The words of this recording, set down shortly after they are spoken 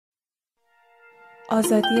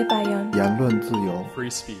آزادی بیان言论自由 free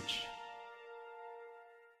speech.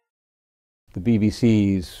 The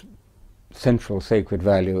BBC's central sacred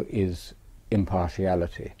value is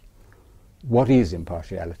impartiality. What is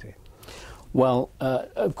impartiality? Well,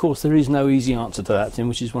 of course, there is no easy answer to that, Tim,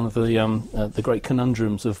 which is one of the great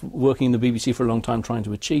conundrums of working in the BBC for a long time trying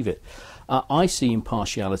to achieve it. I see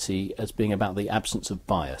impartiality as being about the absence of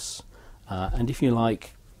bias. And if you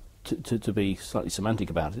like, to be slightly semantic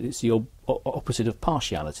about it, it's the opposite of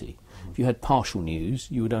partiality. If you had partial news,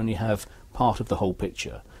 you would only have part of the whole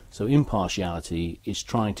picture. So impartiality is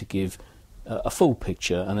trying to give a full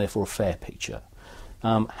picture and therefore a fair picture.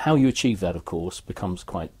 How you achieve that, of course, becomes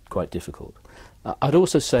quite difficult. I'd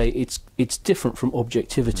also say it's different from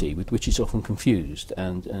objectivity, with which is often confused,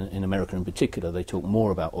 and in America in particular they talk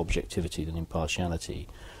more about objectivity than impartiality.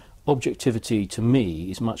 Objectivity, to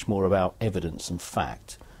me, is much more about evidence and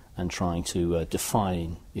fact, and trying to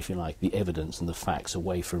define, if you like, the evidence and the facts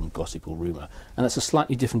away from gossip or rumour. And that's a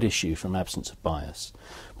slightly different issue from absence of bias.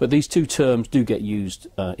 But these two terms do get used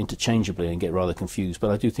interchangeably and get rather confused,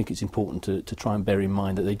 but I do think it's important to try and bear in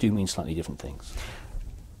mind that they do mean slightly different things.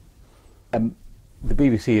 The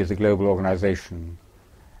BBC is a global organisation.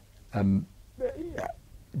 Have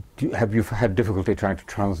you had difficulty trying to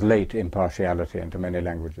translate impartiality into many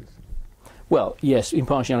languages? Well, yes,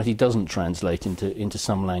 impartiality doesn't translate into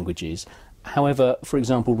some languages. However, for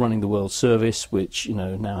example, running the World Service, which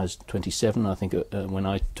now has 27, I think when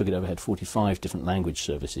I took it over had 45 different language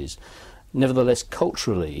services. Nevertheless,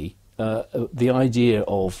 culturally, the idea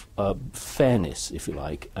of fairness, if you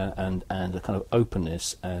like, and a kind of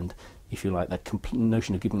openness and, if you like, that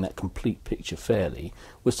notion of giving that complete picture fairly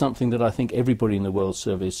was something that I think everybody in the World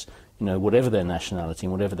Service, whatever their nationality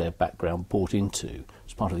and whatever their background, bought into.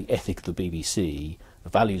 It's part of the ethic of the BBC, the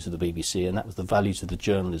values of the BBC, and that was the values of the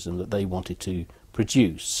journalism that they wanted to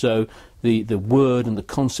produce. So the word and the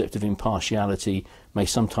concept of impartiality may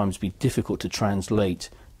sometimes be difficult to translate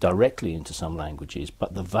directly into some languages,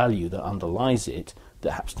 but the value that underlies it,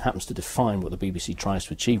 that happens to define what the BBC tries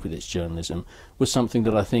to achieve with its journalism, was something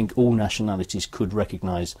that I think all nationalities could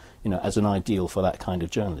recognise, as an ideal for that kind of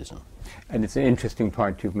journalism. And it's an interesting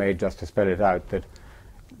point you've made, just to spell it out, that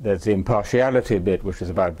there's the impartiality bit, which is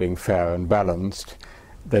about being fair and balanced.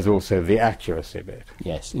 There's also the accuracy bit.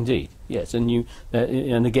 Yes, indeed. Yes, and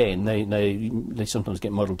and again, they sometimes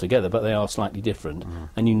get muddled together, but they are slightly different,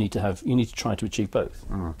 and you need to try to achieve both.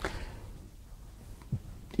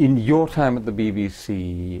 In your time at the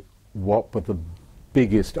BBC, what were the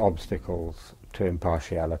biggest obstacles to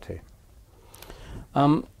impartiality?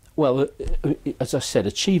 Well, as I said,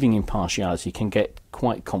 achieving impartiality can get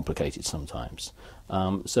quite complicated sometimes.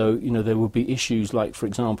 So, there will be issues like, for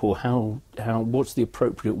example, what's the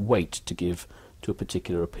appropriate weight to give to a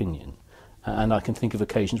particular opinion? And I can think of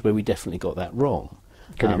occasions where we definitely got that wrong.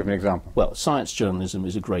 Can you give an example? Well, science journalism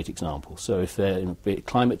is a great example. So if be it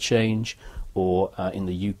climate change, or in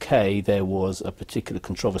the UK there was a particular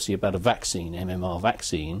controversy about a vaccine, MMR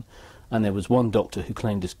vaccine, and there was one doctor who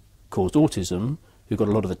claimed it caused autism, who got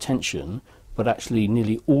a lot of attention, but actually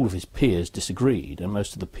nearly all of his peers disagreed, and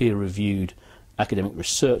most of the peer-reviewed academic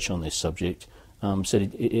research on this subject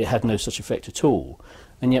said it had no such effect at all.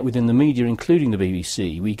 And yet within the media, including the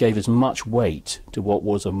BBC, we gave as much weight to what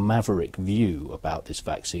was a maverick view about this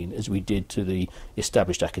vaccine as we did to the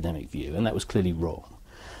established academic view, and that was clearly wrong.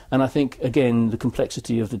 And I think, again, the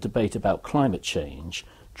complexity of the debate about climate change,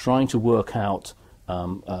 trying to work out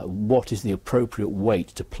what is the appropriate weight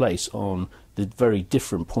to place on the very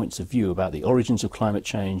different points of view about the origins of climate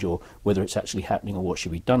change, or whether it's actually happening or what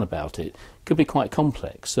should be done about it, could be quite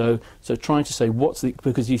complex. So trying to say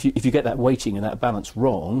because if you get that weighting and that balance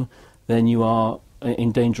wrong, then you are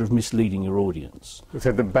in danger of misleading your audience.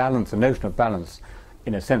 So the notion of balance,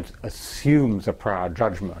 in a sense, assumes a prior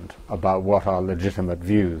judgment about what are legitimate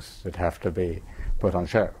views that have to be put on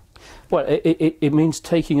show. Well, it means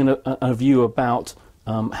taking a view about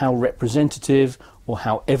how representative or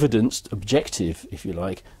how evidenced, objective, if you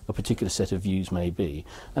like, a particular set of views may be.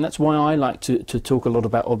 And that's why I like to talk a lot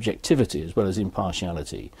about objectivity as well as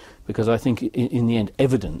impartiality, because I think in the end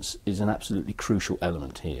evidence is an absolutely crucial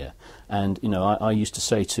element here. And I used to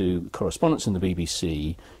say to correspondents in the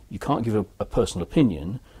BBC, you can't give a personal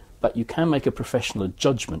opinion, but you can make a professional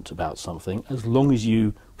judgment about something as long as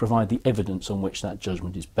you provide the evidence on which that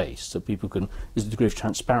judgment is based, so there's a degree of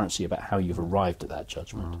transparency about how you've arrived at that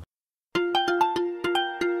judgment.